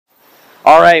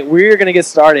All right, we're going to get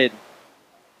started.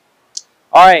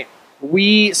 All right,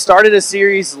 we started a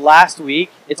series last week.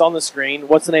 It's on the screen.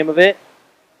 What's the name of it?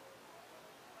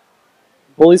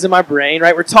 Bullies in my brain,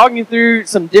 right? We're talking through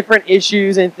some different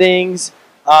issues and things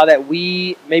that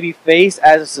we maybe face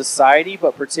as a society,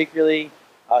 but particularly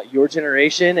your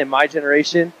generation and my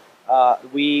generation.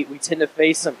 We tend to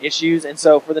face some issues, and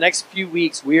so for the next few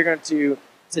weeks, we are going to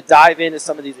dive into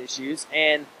some of these issues,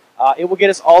 and it will get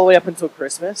us all the way up until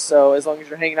Christmas. So as long as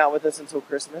you're hanging out with us until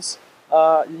Christmas,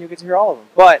 then you'll get to hear all of them.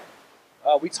 But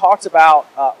we talked about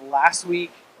last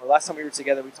week, or last time we were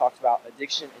together, we talked about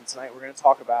addiction, and tonight we're going to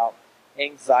talk about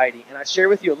anxiety. And I share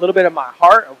with you a little bit of my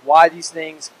heart of why these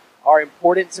things are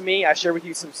important to me. I shared with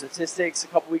you some statistics a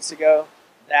couple weeks ago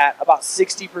that about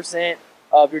 60%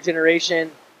 of your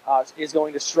generation is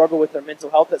going to struggle with their mental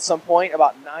health at some point.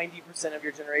 About 90% of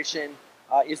your generation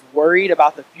is worried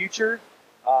about the future.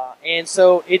 And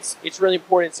so it's really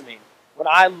important to me. When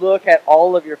I look at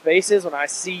all of your faces, when I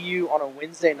see you on a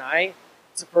Wednesday night,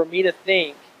 for me to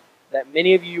think that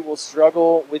many of you will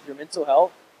struggle with your mental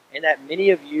health and that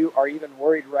many of you are even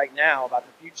worried right now about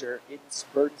the future, it's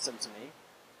burdensome to me.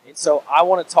 And so I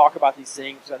want to talk about these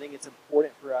things because I think it's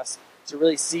important for us to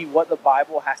really see what the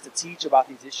Bible has to teach about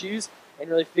these issues and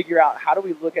really figure out how do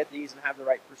we look at these and have the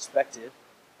right perspective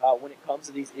when it comes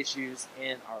to these issues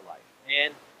in our life.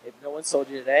 And if no one told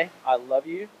you today, I love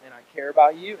you and I care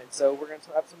about you, and so we're going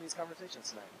to have some of these conversations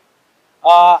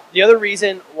tonight. The other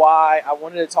reason why I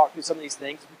wanted to talk through some of these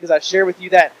things is because I share with you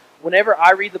that whenever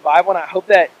I read the Bible, and I hope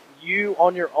that you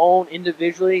on your own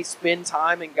individually spend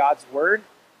time in God's Word,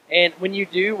 and when you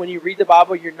do, when you read the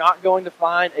Bible, you're not going to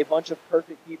find a bunch of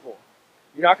perfect people.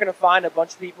 You're not going to find a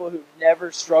bunch of people who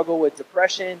never struggle with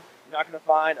depression. You're not going to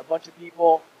find a bunch of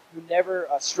people who never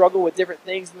struggle with different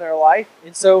things in their life.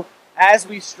 And so as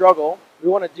we struggle, we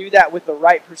want to do that with the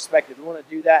right perspective. We want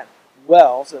to do that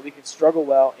well so that we can struggle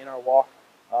well in our walk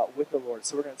with the Lord.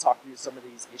 So we're going to talk through some of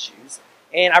these issues.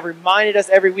 And I've reminded us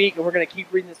every week, and we're going to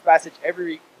keep reading this passage every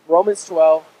week, Romans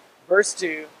 12, verse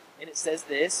 2, and it says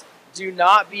this: do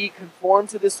not be conformed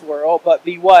to this world, but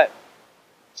be what?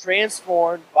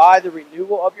 Transformed by the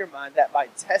renewal of your mind, that by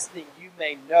testing you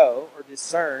may know or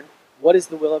discern what is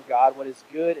the will of God, what is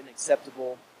good and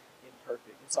acceptable and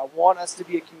perfect. And so I want us to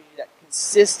be a community that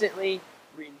consistently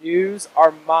renews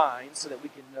our minds so that we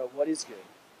can know what is good,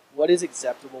 what is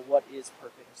acceptable, what is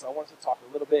perfect. And so I want us to talk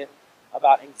a little bit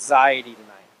about anxiety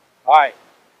tonight. All right.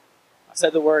 I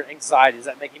said the word anxiety. Does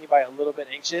that make anybody a little bit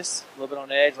anxious? A little bit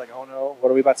on edge? Like, oh no, what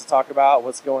are we about to talk about?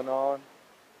 What's going on?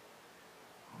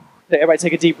 Everybody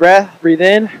take a deep breath. Breathe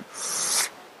in.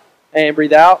 And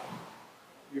breathe out.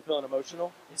 You're feeling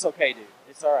emotional? It's okay, dude.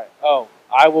 It's all right. Oh,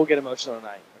 I will get emotional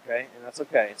tonight, okay? And that's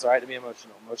okay. It's all right to be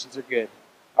emotional. Emotions are good.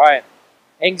 All right.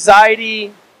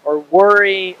 Anxiety or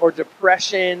worry or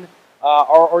depression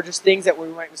or just things that we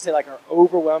might say like are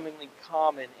overwhelmingly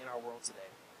common in our world today.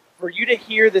 For you to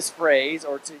hear this phrase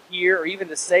or to hear or even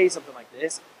to say something like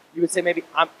this, you would say maybe,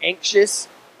 I'm anxious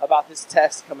about this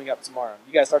test coming up tomorrow.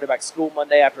 You guys started back school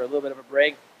Monday after a little bit of a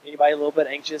break. Anybody a little bit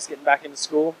anxious getting back into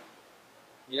school?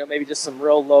 You know, maybe just some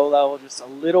real low level, just a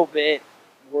little bit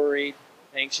worried,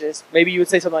 anxious. Maybe you would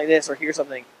say something like this or hear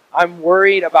something. I'm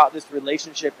worried about this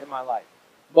relationship in my life.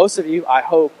 Most of you, I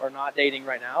hope, are not dating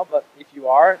right now, but if you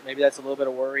are, maybe that's a little bit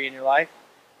of worry in your life.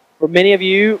 For many of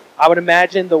you, I would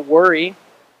imagine the worry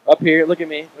up here, look at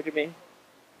me.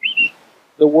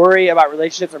 The worry about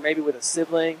relationships or maybe with a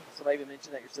sibling. Somebody even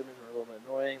mentioned that your siblings are a little bit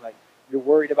annoying. Like you're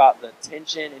worried about the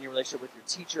tension in your relationship with your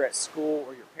teacher at school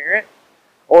or your parent.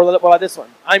 Or what about this one?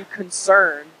 I'm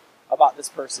concerned about this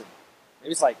person.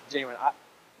 Maybe it's like genuine.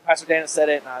 Pastor Dana said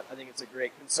it, and I think it's a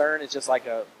great concern. It's just like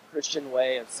a Christian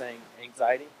way of saying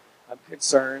anxiety. I'm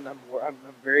concerned. I'm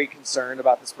very concerned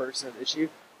about this person or issue.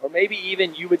 Or maybe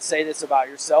even you would say this about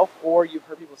yourself, or you've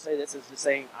heard people say this as just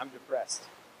saying, I'm depressed.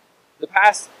 The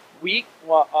past week,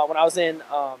 when I was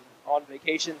on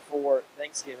vacation for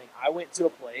Thanksgiving, I went to a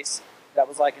place that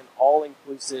was like an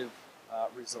all-inclusive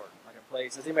resort. Like a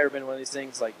place, has anybody ever been to one of these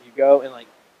things? Like you go and like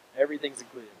everything's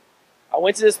included. I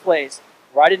went to this place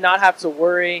where I did not have to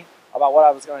worry about what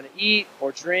I was going to eat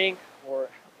or drink or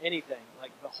anything.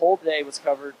 Like the whole day was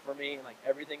covered for me, and like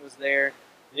everything was there.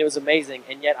 And it was amazing,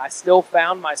 and yet I still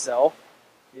found myself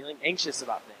feeling anxious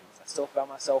about things. I still found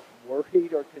myself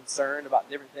worried or concerned about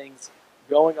different things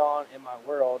going on in my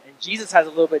world. And Jesus has a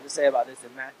little bit to say about this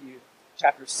in Matthew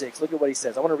chapter 6. Look at what he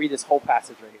says. I want to read this whole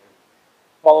passage right here.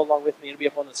 Follow along with me. It'll be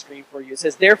up on the screen for you. It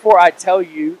says, therefore I tell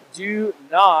you, do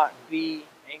not be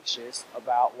anxious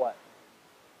about what?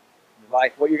 Your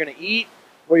life, what you're going to eat,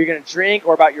 what you're going to drink,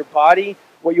 or about your body,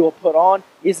 what you will put on.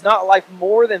 Is not life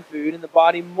more than food, and the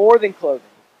body more than clothing?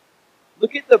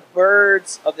 Look at the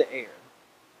birds of the air.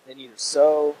 They neither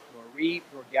sow, nor reap,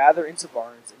 nor gather into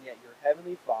barns, and yet your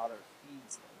heavenly Father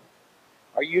feeds them.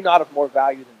 Are you not of more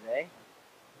value than they?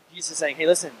 Jesus is saying, hey,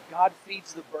 listen, God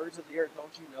feeds the birds of the earth.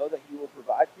 Don't you know that He will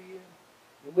provide for you?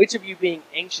 And which of you being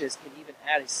anxious can even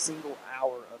add a single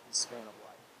hour of His span of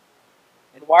life?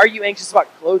 And why are you anxious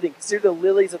about clothing? Consider the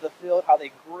lilies of the field, how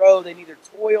they grow. They neither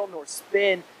toil nor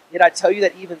spin. Yet I tell you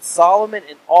that even Solomon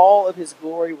in all of his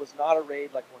glory was not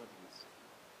arrayed like one of these.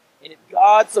 And if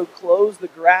God so clothes the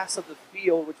grass of the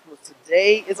field, which was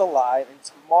today is alive and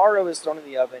tomorrow is thrown in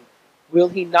the oven, will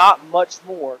He not much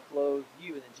more clothe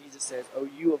you? And then Jesus says, O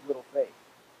you of little faith.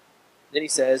 Then He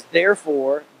says,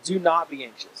 therefore, do not be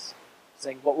anxious,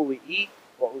 saying, what will we eat?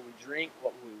 What will we drink?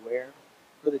 What will we wear?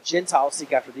 For the Gentiles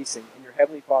seek after these things, and your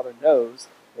heavenly Father knows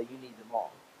that you need them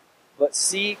all. But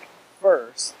seek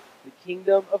first the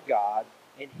kingdom of God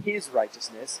and His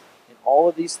righteousness, and all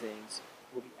of these things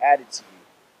will be added to you.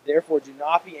 Therefore, do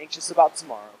not be anxious about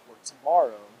tomorrow, for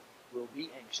tomorrow will be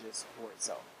anxious for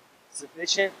itself.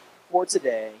 Sufficient for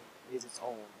today is its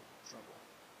own trouble.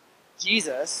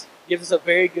 Jesus gives us a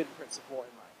very good principle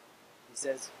in life. He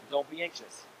says, don't be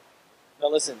anxious. Now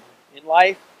listen, in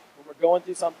life, when we're going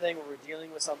through something, when we're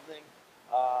dealing with something,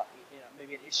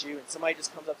 maybe an issue, and somebody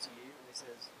just comes up to you and they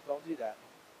says, don't do that.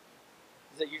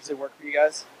 Does that usually work for you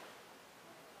guys?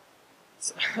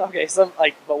 Okay,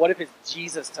 but what if it's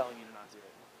Jesus telling you to not do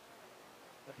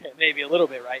it? Okay, maybe a little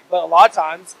bit, right? But a lot of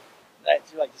times, that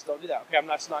you're like, just don't do that. Okay, I'm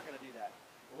just not going to do that.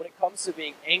 But when it comes to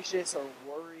being anxious or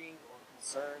worrying or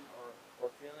concerned or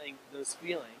feeling those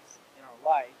feelings in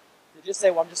our life, to just say,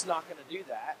 well, I'm just not going to do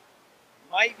that,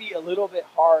 might be a little bit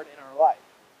hard in our life.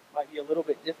 Might be a little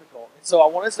bit difficult. And so I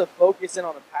want us to focus in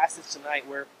on a passage tonight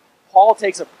where Paul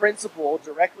takes a principle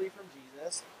directly from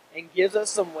Jesus and gives us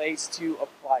some ways to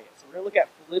apply it. So we're going to look at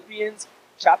Philippians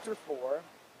chapter 4,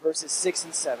 verses 6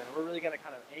 and 7. We're really going to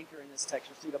kind of anchor in this text.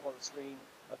 You'll see it up on the screen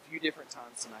a few different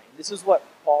times tonight. And this is what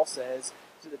Paul says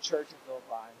to the church in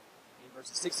Philippi in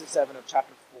verses 6 and 7 of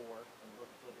chapter 4 of the book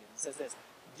of Philippians. It says this,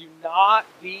 do not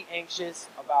be anxious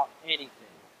about anything.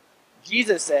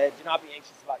 Jesus said, do not be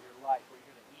anxious about your life, what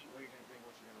you're going to eat, what you're going to drink,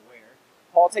 what you're going to wear.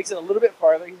 Paul takes it a little bit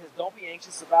farther. He says, don't be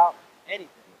anxious about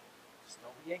anything. Just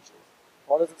don't be anxious.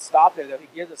 Paul doesn't stop there, though. He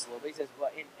gives us a little bit. He says,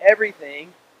 but in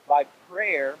everything, by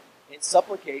prayer and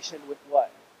supplication with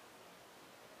what?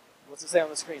 What's it say on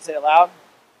the screen? Say it loud.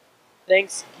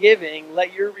 Thanksgiving,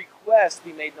 let your requests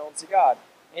be made known to God.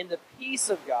 And the peace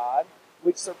of God,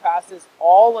 which surpasses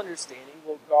all understanding,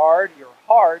 will guard your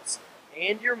hearts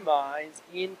and your minds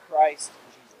in Christ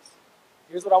Jesus.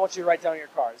 Here's what I want you to write down in your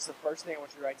card. It's the first thing I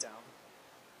want you to write down.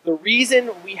 The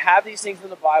reason we have these things in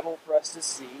the Bible for us to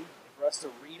see, for us to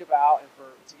read about, and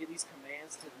to get these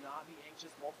commands to not be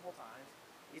anxious multiple times,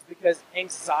 is because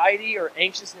anxiety or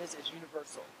anxiousness is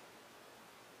universal.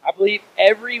 I believe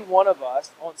every one of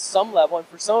us on some level, and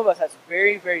for some of us that's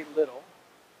very, very little,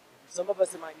 for some of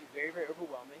us it might be very, very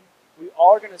overwhelming, we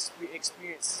all are going to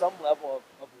experience some level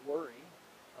of worry,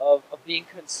 of being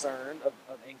concerned, of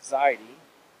anxiety.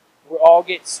 We all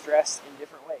get stressed in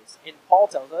different ways. And Paul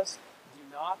tells us, do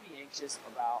not be anxious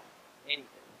about anything.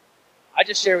 I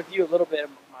just share with you a little bit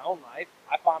of my own life.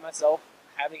 I find myself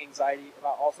having anxiety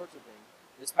about all sorts of things.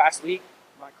 This past week,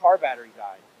 my car battery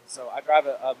died. And so I drive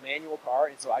a manual car,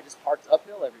 and so I just parked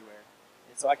uphill everywhere.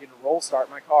 And so I can roll start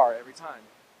my car every time.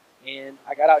 And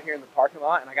I got out here in the parking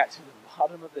lot, and I got to the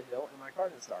bottom of the hill, and my car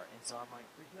didn't start. And so I'm like,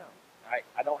 freaking out.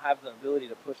 I don't have the ability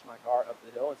to push my car up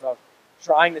the hill, and so I was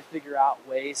trying to figure out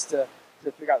ways to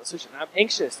figure out the solution. And I'm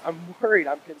anxious, I'm worried,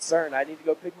 I'm concerned. I need to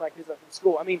go pick my kids up from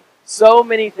school. I mean, so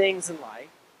many things in life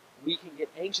we can get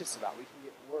anxious about, we can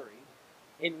get worried.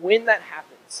 And when that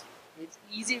happens, it's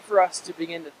easy for us to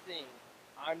begin to think,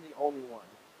 I'm the only one.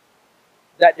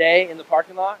 That day in the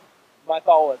parking lot, my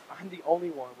thought was, I'm the only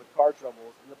one with car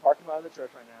troubles in the parking lot of the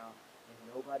church right now,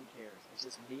 and nobody cares. It's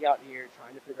just me out here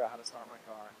trying to figure out how to start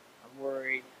my car. I'm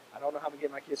worried. I don't know how to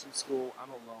get my kids from school. I'm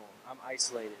alone. I'm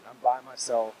isolated. I'm by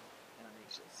myself, and I'm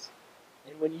anxious.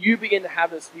 And when you begin to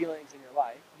have those feelings in your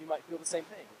life, you might feel the same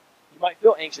thing. You might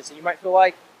feel anxious, and you might feel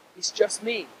like, it's just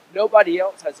me. Nobody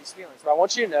else has these feelings. But I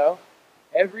want you to know,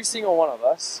 every single one of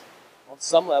us, on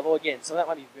some level, again, some of that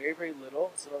might be very, very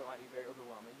little, some of it might be very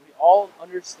overwhelming. We all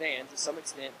understand, to some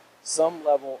extent, some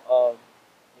level of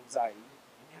anxiety.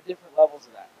 And we have different levels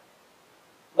of that.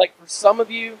 Like, for some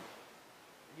of you,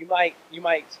 you might,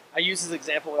 I use this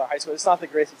example with our high school. It's not the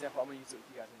greatest example. I'm going to use it with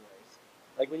you guys anyways.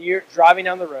 Like when you're driving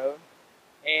down the road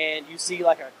and you see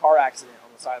like a car accident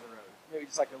on the side of the road, maybe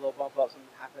just like a little bump up, something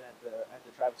happened at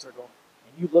the traffic circle,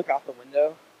 and you look out the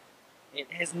window,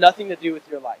 it has nothing to do with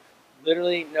your life.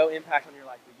 literally no impact on your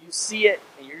life. But you see it,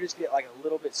 and you just get like a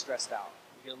little bit stressed out.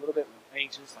 You get a little bit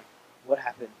anxious, like, what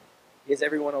happened? Is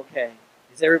everyone okay?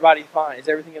 Is everybody fine? Is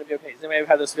everything going to be okay? Does anybody ever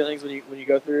have those feelings when you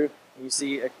go through and you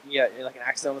see like an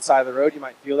accident on the side of the road? You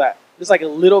might feel that. Just like a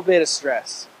little bit of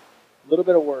stress, a little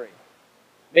bit of worry.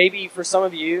 Maybe for some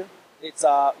of you, it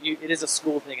is a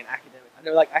school thing, an academic. I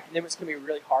know like academics can be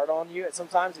really hard on you at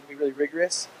sometimes. It can be really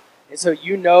rigorous. And so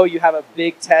you have a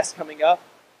big test coming up,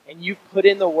 and you've put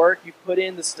in the work, you've put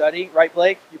in the study, right,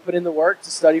 Blake? You put in the work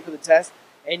to study for the test,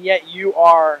 and yet you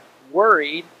are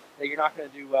worried that you're not going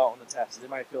to do well on the test. You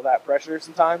might feel that pressure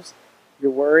sometimes.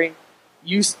 You're worried.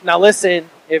 Now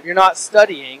listen, if you're not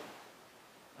studying,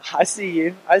 I see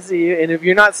you, and if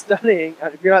you're not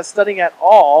studying at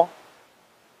all,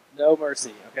 no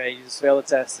mercy, okay? You just fail the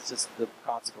test. It's just the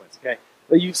consequence, okay?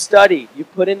 But you've studied.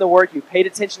 You've put in the work. You've paid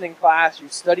attention in class.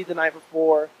 You've studied the night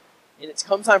before. And it's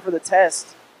come time for the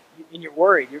test, and you're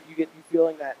worried. You're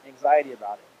feeling that anxiety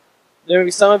about it. There may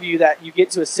be some of you that you get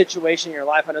to a situation in your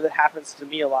life. I know that happens to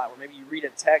me a lot, where maybe you read a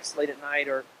text late at night,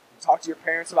 or you talk to your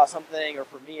parents about something, or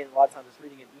for me, a lot of times it's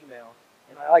reading an email,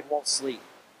 and I won't sleep.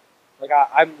 Like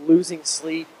I'm losing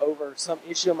sleep over some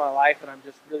issue in my life, and I'm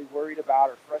just really worried about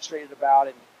or frustrated about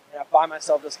it. And I find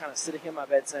myself just kind of sitting in my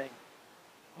bed saying,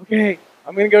 okay,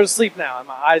 I'm going to go to sleep now. And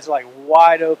my eyes are like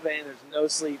wide open. There's no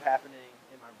sleep happening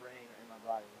in my brain or in my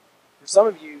body. For some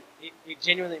of you, it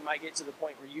genuinely might get to the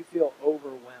point where you feel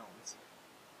overwhelmed.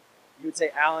 You would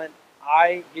say, Alan,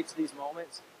 I get to these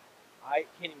moments, I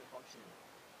can't even function.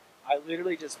 I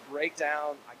literally just break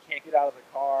down. I can't get out of the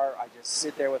car. I just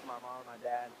sit there with my mom and my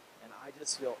dad, and I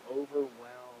just feel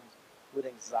overwhelmed with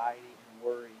anxiety and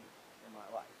worry in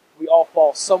my life. We all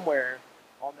fall somewhere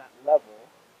on that level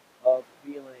of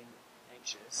feeling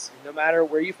anxious. And no matter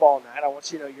where you fall in that, I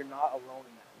want you to know you're not alone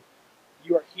in that.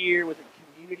 You are here with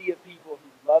a community of people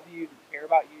who love you, who care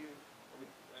about you.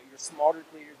 Your small group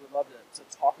leaders would love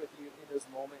to talk with you in those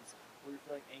moments where you're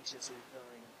feeling anxious or you're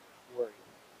feeling worried.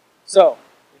 So,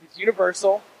 if it's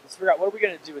universal, let's figure out what are we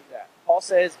going to do with that. Paul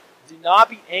says, do not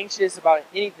be anxious about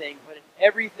anything, but in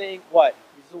everything, what?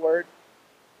 Use the word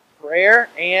prayer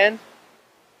and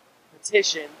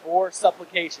petition or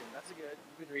supplication. That's a good.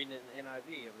 You've been reading it in the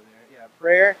NIV over there. Yeah,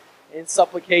 prayer and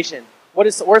supplication.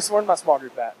 Where's my small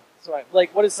group at? So,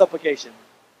 Blake, what is supplication?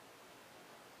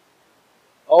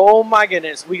 Oh my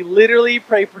goodness, we literally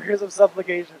pray prayers of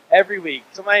supplication every week.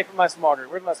 Somebody from my small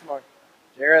group. Where's my small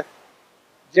group?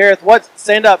 Jareth,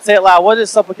 stand up, say it loud. What is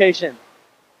supplication?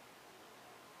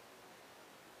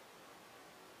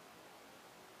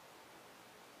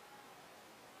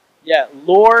 Yeah,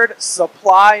 Lord,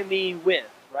 supply me with,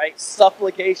 right?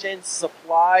 Supplication,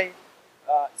 supply.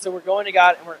 So we're going to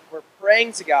God and we're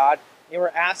praying to God and we're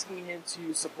asking Him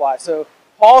to supply. So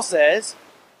Paul says,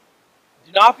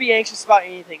 do not be anxious about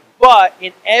anything, but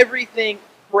in everything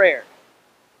prayer.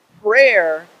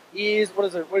 Prayer is, what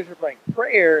is your praying?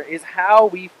 Prayer is how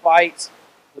we fight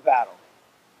the battle.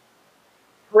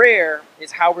 Prayer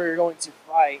is how we're going to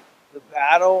fight the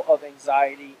battle of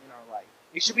anxiety in our life.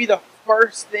 It should be the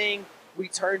first thing we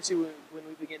turn to when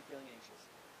we begin feeling anxious.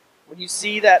 When you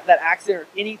see that accident or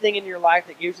anything in your life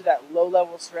that gives you that low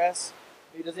level of stress,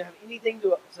 it doesn't have anything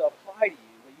to apply to you,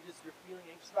 but you're feeling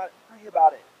anxious about it, pray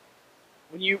about it.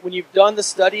 When you've done the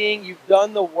studying, you've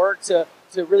done the work to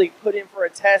really put in for a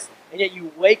test, and yet you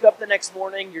wake up the next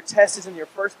morning, your test is in your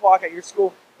first block at your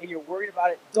school, and you're worried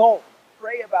about it, don't.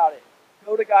 Pray about it.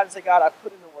 Go to God and say, God, I've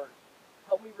put in the work.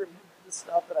 Help me remember the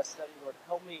stuff that I studied, Lord.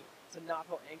 Help me to not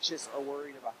feel anxious or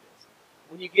worried about this.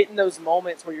 When you get in those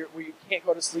moments where you can't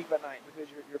go to sleep at night because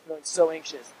you're feeling so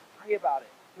anxious, pray about it.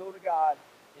 Go to God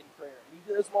in prayer. And you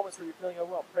get those moments where you're feeling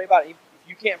overwhelmed, pray about it. If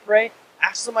you can't pray,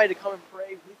 ask somebody to come and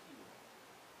pray with you.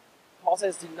 Paul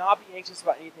says, do not be anxious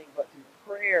about anything, but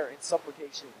through prayer and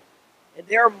supplication. And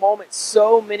there are moments,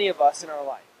 so many of us in our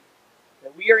life,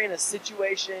 that we are in a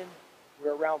situation,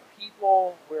 we're around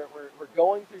people, we're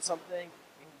going through something,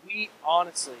 and we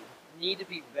honestly need to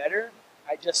be better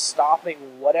at just stopping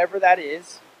whatever that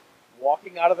is,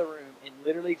 walking out of the room, and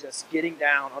literally just getting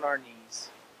down on our knees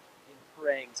and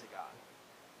praying to God.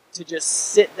 To just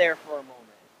sit there for a moment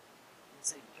and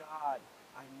say, God,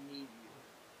 I need you.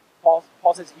 Paul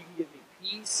says, you can give me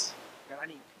peace. God, I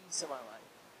need peace in my life.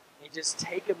 And just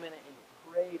take a minute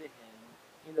and pray to Him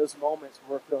in those moments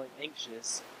where we're feeling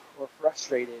anxious or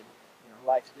frustrated in our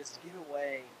life. To just get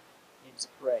away and to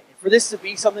pray. And for this to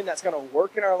be something that's going to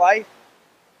work in our life,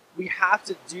 we have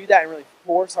to do that and really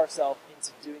force ourselves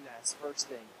into doing that as first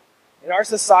thing. In our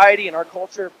society, in our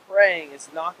culture, praying is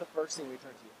not the first thing we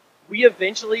turn to. We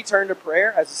eventually turn to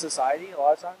prayer as a society a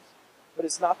lot of times, but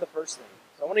it's not the first thing.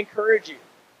 So I want to encourage you.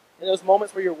 in those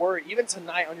moments where you're worried, even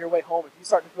tonight on your way home, if you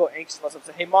start to feel anxious about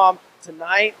something, say, hey, Mom,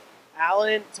 tonight,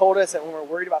 Alan told us that when we're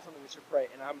worried about something, we should pray.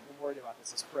 And I'm worried about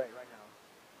this. Let's pray right now.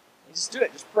 And just do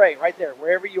it. Just pray right there.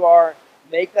 Wherever you are,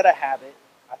 make that a habit.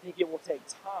 I think it will take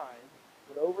time,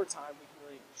 but over time, we can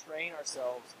really train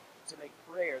ourselves to make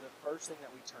prayer the first thing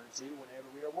that we turn to whenever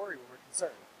we are worried, when we're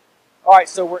concerned. All right,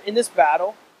 so we're in this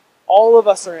battle. All of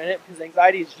us are in it because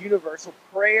anxiety is universal.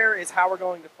 Prayer is how we're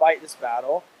going to fight this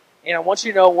battle. And I want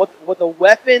you to know what the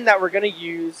weapon that we're going to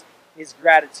use is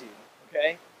gratitude,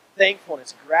 okay?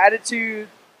 Thankfulness. Gratitude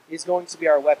is going to be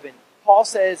our weapon. Paul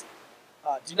says,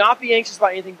 do not be anxious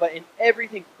about anything, but in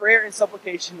everything, prayer and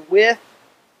supplication with,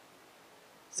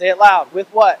 say it loud, with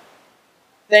what?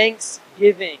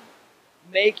 Thanksgiving.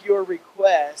 Make your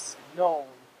requests known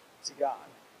to God.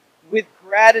 With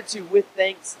gratitude, with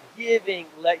thanksgiving,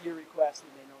 let your requests be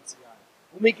made known to God.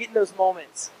 When we get in those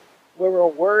moments where we're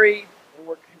worried and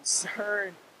we're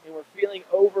concerned and we're feeling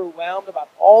overwhelmed about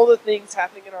all the things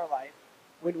happening in our life,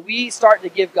 when we start to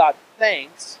give God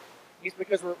thanks, it's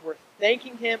because we're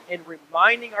thanking Him and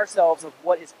reminding ourselves of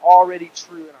what is already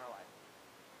true in our life.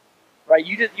 Right?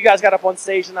 You guys got up on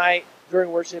stage tonight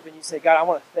during worship and you say, God, I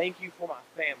want to thank you for my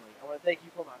family. I want to thank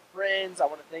you for my friends. I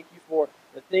want to thank you for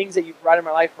the things that you've brought in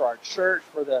my life, for our church,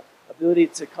 for the ability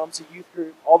to come to youth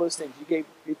group, all those things. You gave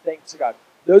thanks to God.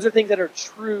 Those are things that are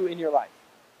true in your life.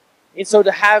 And so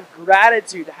to have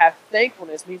gratitude, to have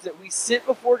thankfulness means that we sit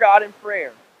before God in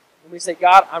prayer. And we say,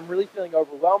 God, I'm really feeling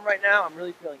overwhelmed right now. I'm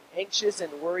really feeling anxious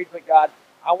and worried. But God,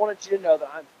 I want you to know that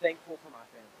I'm thankful for my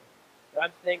family. That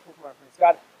I'm thankful for my friends.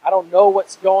 God, I don't know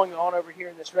what's going on over here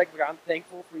in this wreck, but God, I'm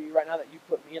thankful for you right now that you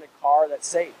put me in a car that's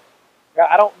safe. God,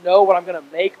 I don't know what I'm going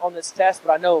to make on this test,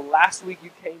 but I know last week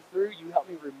you came through. You helped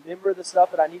me remember the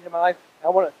stuff that I need in my life. And I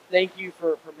want to thank you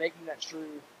for making that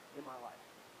true in my life.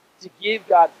 To give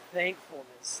God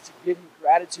thankfulness, to give Him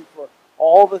gratitude for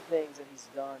all the things that He's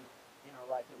done in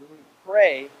our life. That when we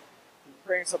pray, through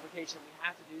prayer and supplication, we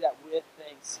have to do that with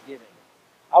thanksgiving.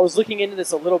 I was looking into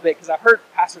this a little bit because I've heard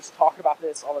pastors talk about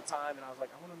this all the time, and I was like,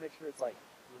 I want to make sure it's like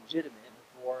legitimate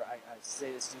before I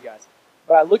say this to you guys.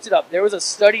 But I looked it up. There was a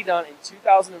study done in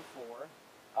 2004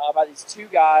 by these two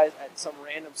guys at some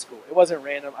random school. It wasn't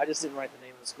random. I just didn't write the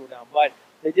name of the school down. But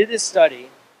they did this study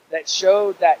that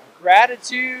showed that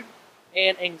gratitude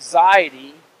and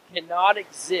anxiety cannot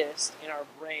exist in our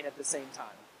brain at the same time.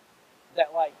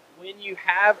 That like when you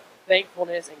have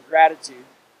thankfulness and gratitude,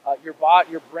 your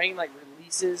brain like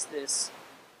releases this.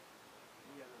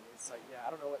 It's like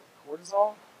I don't know what cortisol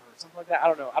or something like that. I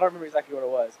don't know. I don't remember exactly what it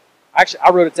was. Actually, I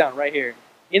wrote it down right here.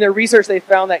 In their research, they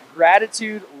found that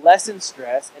gratitude lessens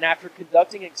stress, and after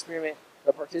conducting an experiment,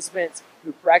 the participants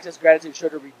who practiced gratitude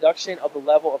showed a reduction of the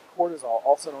level of cortisol,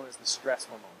 also known as the stress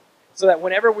hormone. So that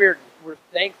whenever we're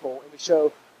thankful and we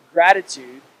show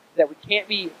gratitude, that we can't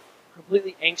be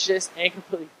completely anxious and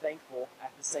completely thankful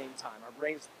at the same time. Our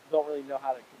brains don't really know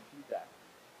how to compute that.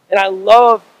 And I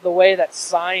love the way that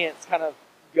science kind of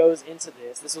goes into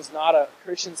this. This was not a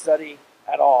Christian study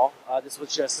at all. This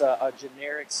was just a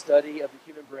generic study of the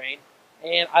human brain.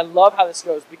 And I love how this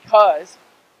goes because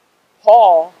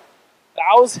Paul,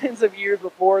 thousands of years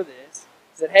before this,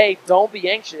 said, hey, don't be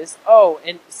anxious. Oh,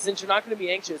 and since you're not going to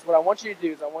be anxious, what I want you to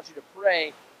do is I want you to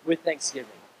pray with thanksgiving.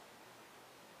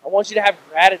 I want you to have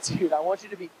gratitude. I want you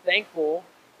to be thankful.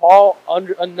 Paul,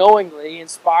 unknowingly,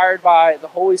 inspired by the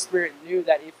Holy Spirit, knew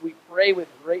that if we pray with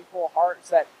grateful hearts,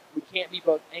 that we can't be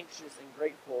both anxious and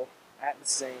grateful at the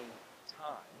same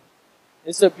time.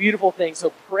 It's a beautiful thing.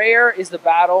 So prayer is the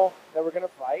battle that we're going to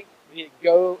fight. We need to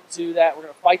go to that. We're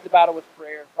going to fight the battle with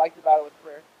prayer, fight the battle with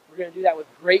prayer. We're going to do that with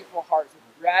grateful hearts,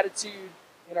 with gratitude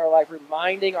in our life,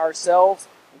 reminding ourselves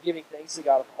and giving thanks to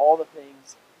God of all the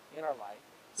things in our life.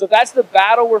 So that's the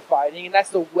battle we're fighting, and that's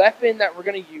the weapon that we're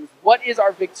going to use. What is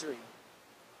our victory?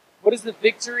 What is the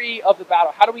victory of the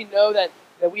battle? How do we know that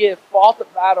we have fought the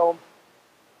battle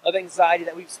of anxiety,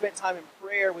 that we've spent time in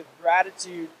prayer with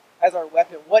gratitude as our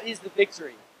weapon? What is the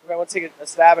victory? I want to take a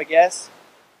stab, I guess.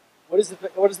 What is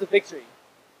the victory?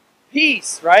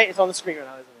 Peace, right? It's on the screen right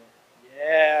now, isn't it?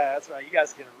 Yeah, that's right. You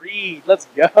guys can read. Let's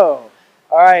go.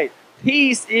 All right.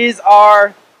 Peace is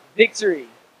our victory.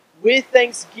 With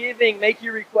thanksgiving, make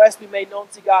your requests be made known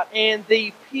to God, and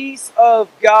the peace of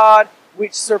God,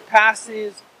 which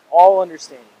surpasses all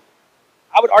understanding.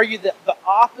 I would argue that the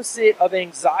opposite of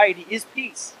anxiety is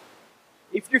peace.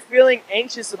 If you're feeling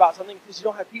anxious about something because you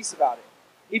don't have peace about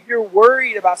it, if you're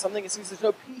worried about something, it's because there's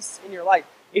no peace in your life.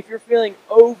 If you're feeling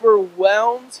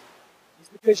overwhelmed, it's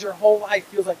because your whole life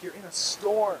feels like you're in a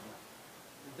storm.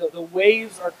 The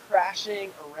waves are crashing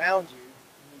around you,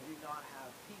 and you do not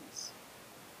have peace.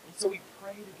 And so we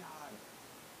pray to God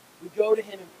We go to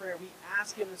him in prayer. We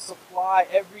ask him to supply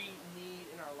every need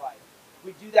in our life.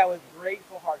 We do that with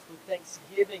grateful hearts. With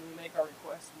thanksgiving, we make our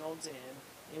requests known to him,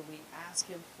 and we ask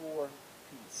him for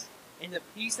peace. And the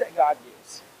peace that God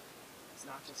gives, it's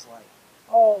not just like,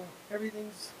 oh,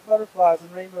 everything's butterflies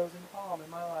and rainbows and calm in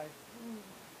my life.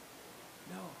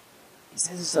 No. He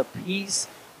says it's a peace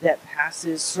that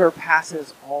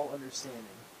surpasses all understanding.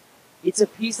 It's a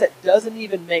peace that doesn't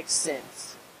even make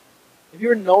sense. Have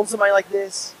you ever known somebody like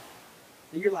this?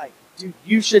 That you're like, dude,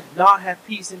 you should not have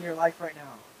peace in your life right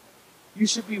now. You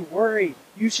should be worried.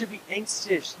 You should be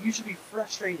anxious. You should be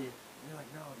frustrated. And you're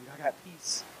like, no, dude, I got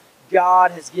peace.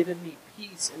 God has given me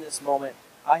peace in this moment.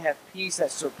 I have peace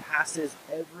that surpasses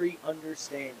every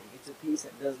understanding. It's a peace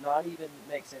that does not even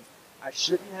make sense. I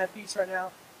shouldn't have peace right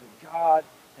now, but God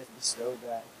has bestowed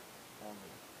that on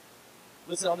me.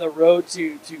 Listen, on the road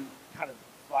to kind of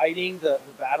fighting the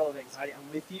battle of anxiety,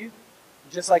 I'm with you.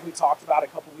 Just like we talked about a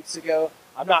couple weeks ago,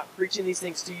 I'm not preaching these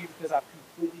things to you because I've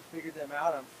completely figured them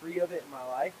out. I'm free of it in my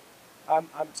life. I'm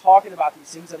talking about these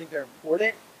things. I think they're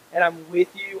important. And I'm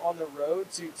with you on the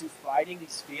road to fighting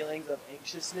these feelings of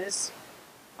anxiousness.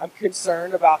 I'm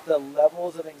concerned about the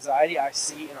levels of anxiety I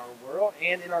see in our world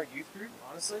and in our youth group,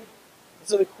 honestly. And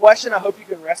so the question I hope you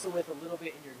can wrestle with a little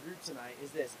bit in your group tonight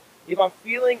is this. If I'm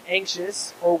feeling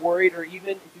anxious or worried, or even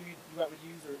if you might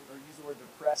use the word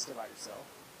depressed about yourself,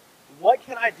 what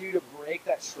can I do to break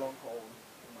that stronghold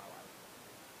in my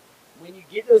life? When you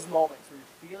get those moments where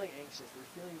you're feeling anxious, where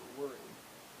you're feeling worried,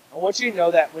 I want you to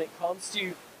know that when it comes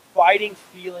to fighting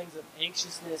feelings of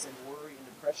anxiousness and worry and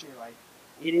depression in your life,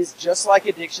 it is just like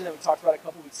addiction that we talked about a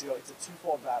couple weeks ago. It's a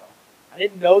twofold battle. I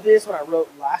didn't know this when I wrote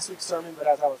last week's sermon, but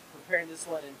as I was preparing this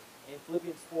one in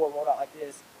Philippians 4 rolled out like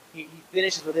this, he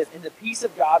finishes with this. And the peace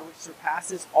of God, which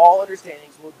surpasses all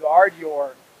understandings, will guard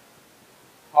your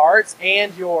hearts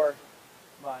and your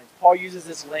minds. Paul uses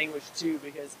this language too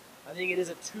because I think it is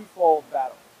a twofold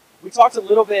battle. We talked a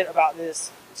little bit about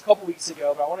this a couple weeks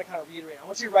ago, but I want to kind of reiterate. I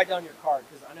want you to write down your card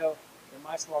because I know in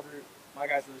my small group, my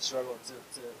guys really struggle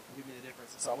to give me the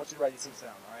difference. So I want you to write these things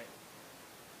down, all right?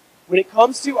 When it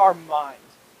comes to our mind,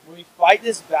 when we fight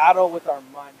this battle with our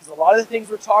mind, because a lot of the things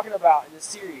we're talking about in this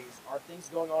series are things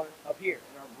going on up here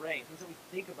in our brain, things that we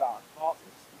think about, thoughts that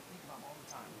we think about all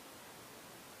the time.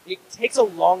 It takes a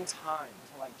long time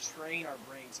to train our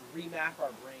brain, to remap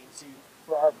our brain,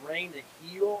 for our brain to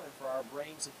heal and for our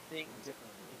brain to think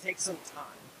differently. It takes some time.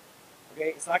 Okay,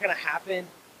 it's not going to happen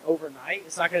overnight.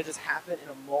 It's not going to just happen in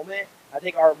a moment. I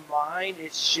think our mind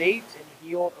is shaped and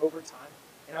healed over time.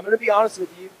 And I'm going to be honest with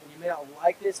you, and you may not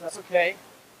like this, and that's okay.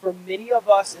 For many of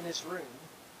us in this room,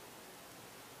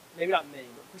 maybe not many,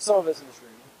 but for some of us in this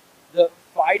room,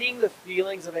 fighting the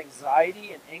feelings of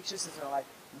anxiety and anxiousness in our life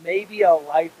may be a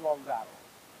lifelong battle.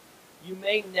 You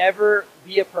may never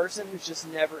be a person who's just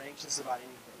never anxious about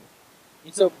anything.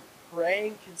 And so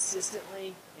praying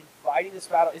consistently and fighting this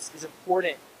battle is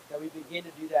important that we begin to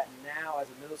do that now as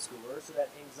a middle schooler so that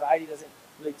anxiety doesn't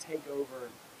really take over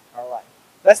our life.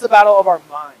 That's the battle of our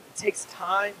mind. It takes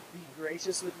time. Be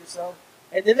gracious with yourself.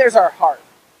 And then there's our heart.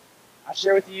 I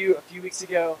shared with you a few weeks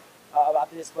ago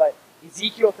about this, but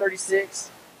Ezekiel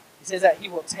 36, he says that he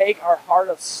will take our heart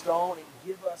of stone and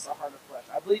give us a heart of flesh.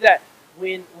 I believe that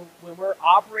when we're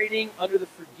operating under the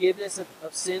forgiveness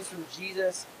of sins from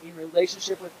Jesus in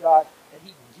relationship with God, that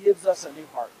he gives us a new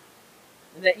heart.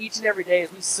 And that each and every day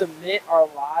as we submit our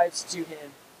lives to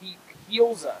him, he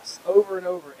heals us over and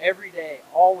over, every day,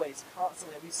 always,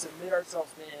 constantly. As we submit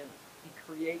ourselves to him, he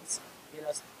creates in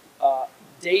us.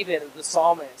 David, the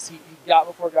psalmist, he got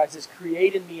before God and says,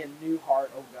 create in me a new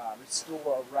heart, O God. Restore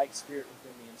a right spirit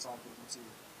within me in Psalm 52.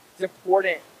 It's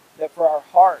important that for our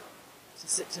heart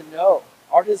to know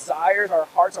our desires, our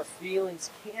hearts, our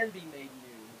feelings can be made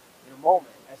new in a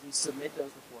moment as we submit those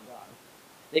before God.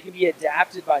 They can be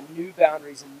adapted by new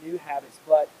boundaries and new habits,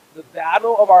 but the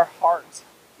battle of our hearts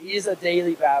is a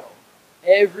daily battle.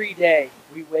 Every day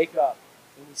we wake up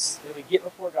and we get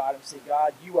before God and say,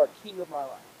 God, you are king of my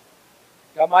life.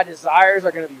 God, my desires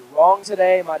are going to be wrong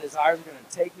today. My desires are going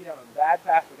to take me down a bad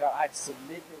path, but God, I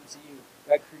submit them to you.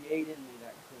 God, create in me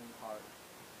that clean heart.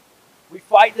 We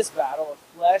fight this battle of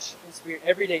flesh and spirit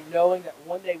every day, knowing that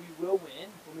one day we will win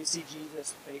when we see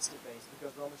Jesus face to face,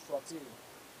 because Romans 12:2.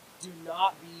 Do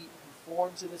not be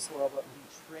conformed to this world, but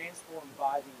be transformed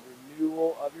by the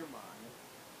renewal of your mind,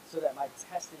 so that by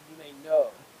testing you may know,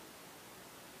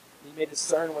 you may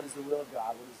discern what is the will of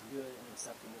God, what is good and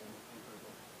acceptable and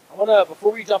perfect.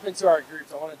 Before we jump into our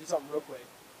groups, I want to do something real quick.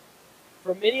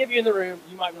 For many of you in the room,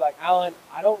 you might be like, Alan,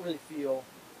 I don't really feel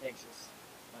anxious,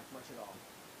 much at all.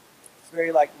 It's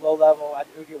very low level. I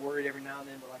do get worried every now and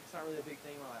then, but it's not really a big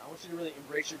thing in my life. I want you to really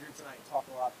embrace your group tonight and talk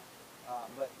a lot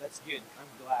but that's good.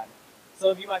 I'm glad. Some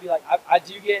of you might be like, I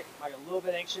do get like a little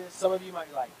bit anxious. Some of you might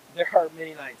be like, there are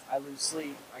many nights I lose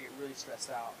sleep, I get really stressed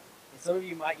out. And some of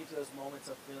you might get to those moments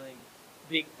of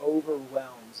being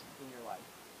overwhelmed in your life.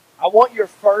 I want your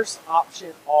first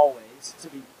option always to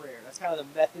be prayer. That's kind of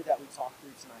the method that we talked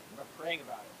through tonight. We're praying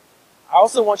about it. I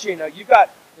also want you to know you've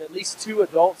got at least 2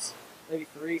 adults, maybe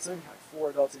 3, some of you have 4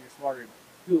 adults in your small group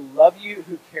who love you,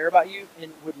 who care about you,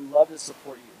 and would love to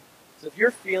support you. So if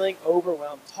you're feeling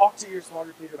overwhelmed, talk to your small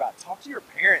group leader about it. Talk to your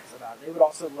parents about it. They would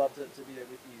also love to be there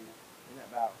with you in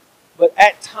that battle. But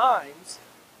at times,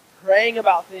 praying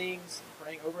about things,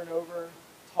 praying over and over,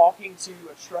 talking to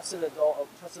a trusted adult,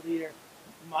 a trusted leader,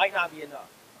 might not be enough.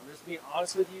 I'm just being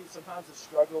honest with you. Sometimes the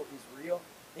struggle is real.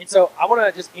 And so I want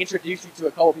to just introduce you to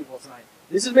a couple people tonight.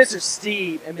 This is Mr.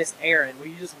 Steve and Miss Erin. Will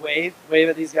you just wave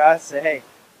at these guys? Say, hey.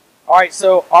 All right,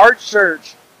 so our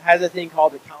church has a thing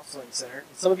called the Counseling Center.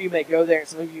 And some of you may go there, and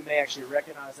some of you may actually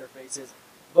recognize their faces.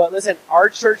 But listen, our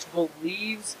church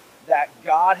believes that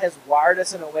God has wired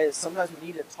us in a way that sometimes we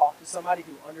need to talk to somebody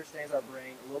who understands our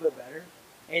brain a little bit better.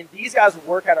 And these guys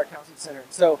work at our counseling center.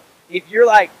 So if you're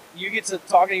like, you get to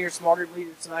talking to your small group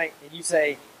leader tonight, and you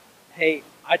say, hey,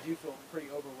 I do feel pretty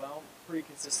overwhelmed pretty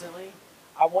consistently,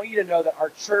 I want you to know that our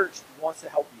church wants to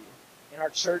help you. And our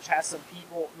church has some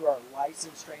people who are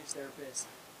licensed trained therapists,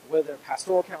 whether they're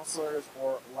pastoral counselors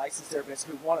or licensed therapists,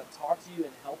 who want to talk to you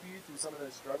and help you through some of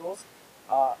those struggles.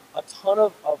 A ton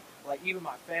of like even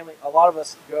my family, a lot of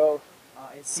us go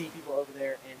and see people over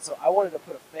there. And so I wanted to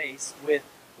put a face with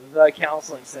the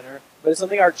Counseling Center. But it's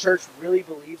something our church really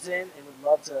believes in and would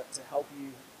love to help you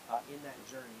in that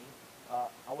journey.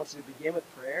 I want you to begin with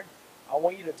prayer. I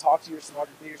want you to talk to your small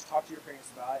group leaders, talk to your parents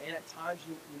about it. And at times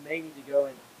you may need to go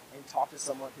and talk to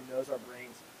someone who knows our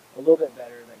brains a little bit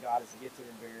better, that God is gifted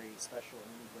in very special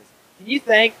and unique ways. Can you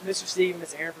thank Mr. Steve and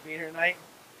Miss Erin for being here tonight?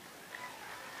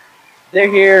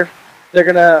 They're here. They're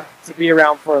going to be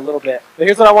around for a little bit. But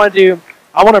here's what I want to do.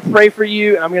 I want to pray for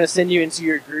you, and I'm going to send you into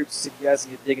your groups so you guys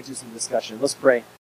can dig into some discussion. Let's pray.